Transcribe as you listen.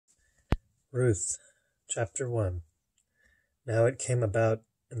Ruth, chapter 1. Now it came about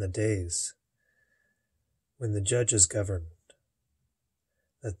in the days when the judges governed,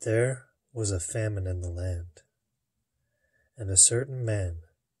 that there was a famine in the land, and a certain man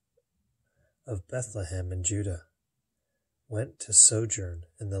of Bethlehem in Judah went to sojourn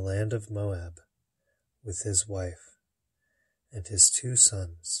in the land of Moab with his wife and his 2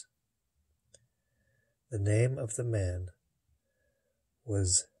 sons. The name of the man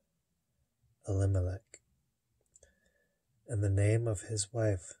was Elimelech, and the name of his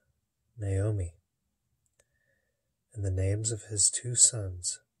wife Naomi, and the names of his 2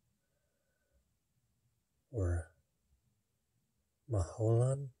 sons were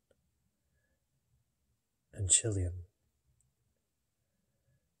Mahlon and Chilion.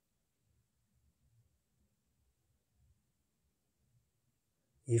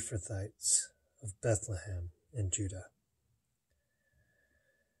 Ephrathites of Bethlehem in Judah.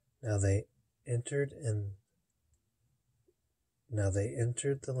 Now they entered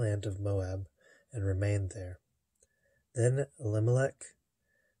the land of Moab and remained there. Then Elimelech,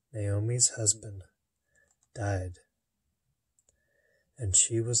 Naomi's husband, died, and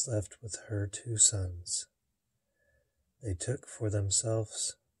she was left with her 2 sons. They took for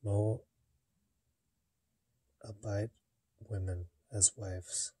themselves Moabite women as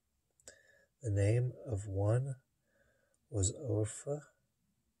wives. The name of one was Orpah,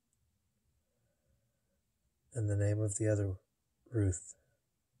 and the name of the other Ruth.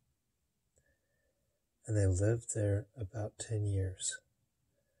 And they lived there about 10 years.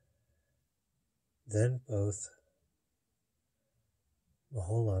 Then both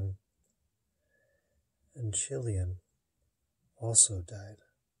Mahlon and Chilion also died,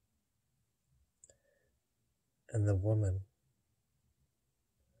 and the woman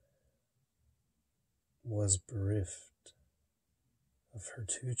was bereft of her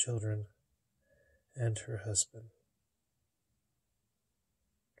 2 children and her husband.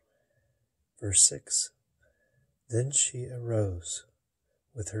 Verse 6. Then she arose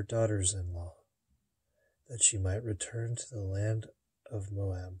with her daughters-in-law, that she might return to the land of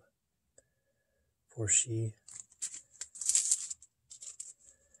Moab, for she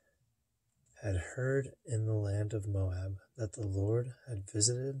had heard in the land of Moab that the Lord had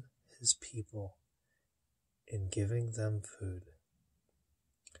visited his people in giving them food.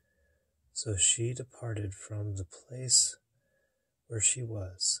 So she departed from the place where she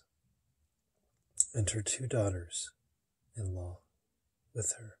was, and her 2 daughters-in-law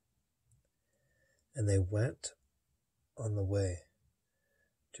with her. And they went on the way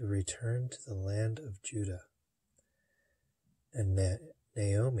to return to the land of Judah. And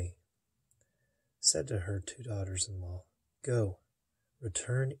Naomi said to her 2 daughters-in-law, Go,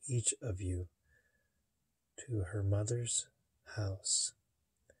 return each of you to her mother's house.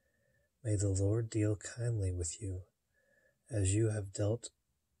 May the Lord deal kindly with you, as you have dealt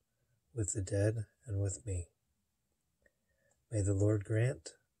with the dead and with me. May the Lord grant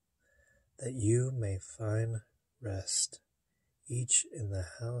that you may find rest, each in the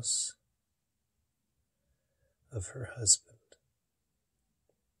house of her husband.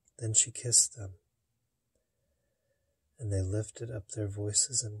 Then she kissed them, and they lifted up their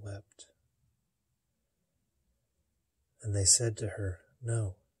voices and wept. And they said to her,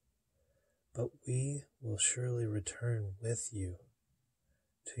 No, but we will surely return with you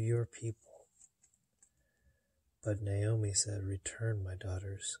to your people. But Naomi said, Return, my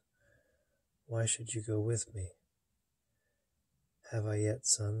daughters. Why should you go with me? Have I yet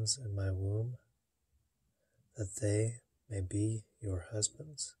sons in my womb, that they may be your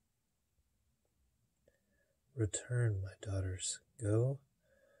husbands? Return, my daughters, go,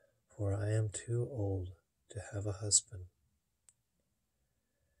 for I am too old to have a husband.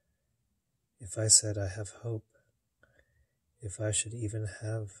 If I said I have hope, if I should even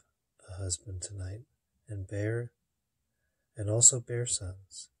have a husband tonight, and also bear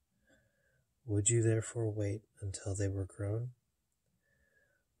sons, would you therefore wait until they were grown?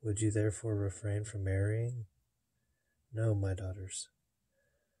 Would you therefore refrain from marrying? No, my daughters,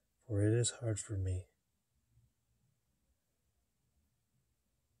 for it is hard for me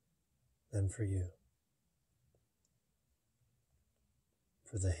than for you.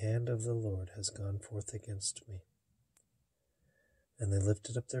 For the hand of the Lord has gone forth against me. And they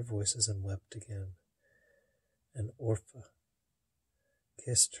lifted up their voices and wept again. And Orpah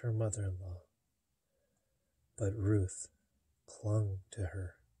kissed her mother-in-law, but Ruth clung to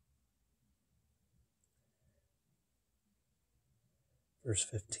her. Verse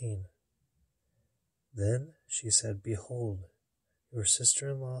 15. Then she said, Behold, your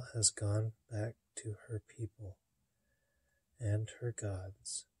sister-in-law has gone back to her people and her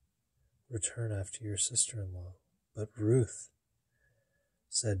gods, return after your sister-in-law. But Ruth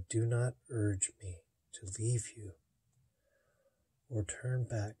said, do not urge me to leave you or turn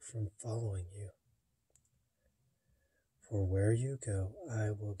back from following you. For where you go, I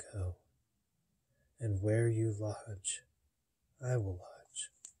will go, and where you lodge, I will lodge.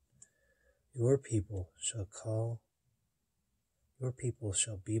 Your people shall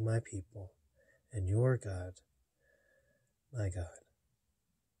be my people, and your God, my God.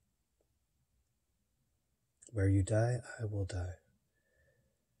 Where you die, I will die,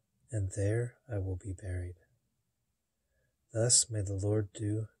 and there I will be buried. Thus may the Lord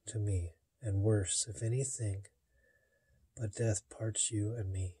do to me, and worse, if anything but death parts you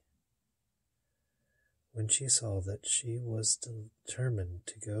and me. When she saw that she was determined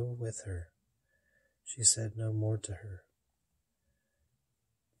to go with her, she said no more to her.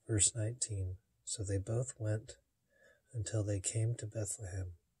 Verse 19, so they both went until they came to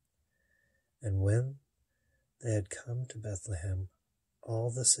Bethlehem. And when they had come to Bethlehem, all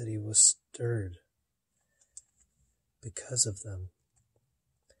the city was stirred because of them.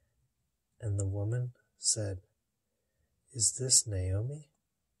 And the woman said, is this Naomi?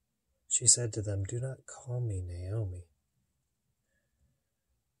 She said to them, do not call me Naomi,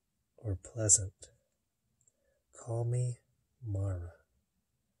 or pleasant. Call me Mara,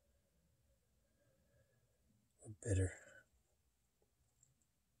 or bitter.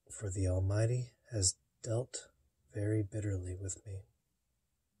 For the Almighty has dealt very bitterly with me.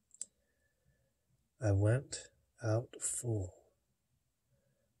 I went out full,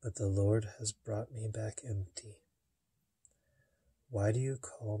 but the Lord has brought me back empty. Why do you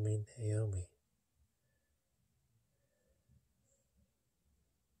call me Naomi?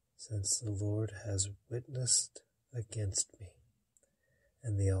 Since the Lord has witnessed against me,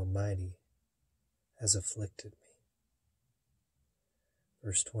 and the Almighty has afflicted me.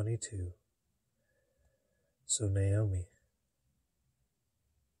 Verse 22. So Naomi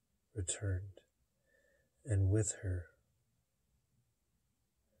returned, and with her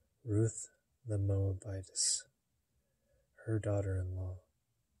Ruth the Moabitess, her daughter-in-law,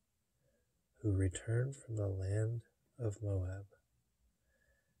 who returned from the land of Moab.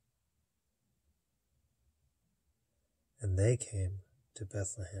 And they came to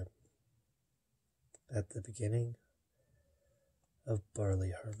Bethlehem at the beginning of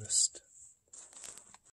barley harvest.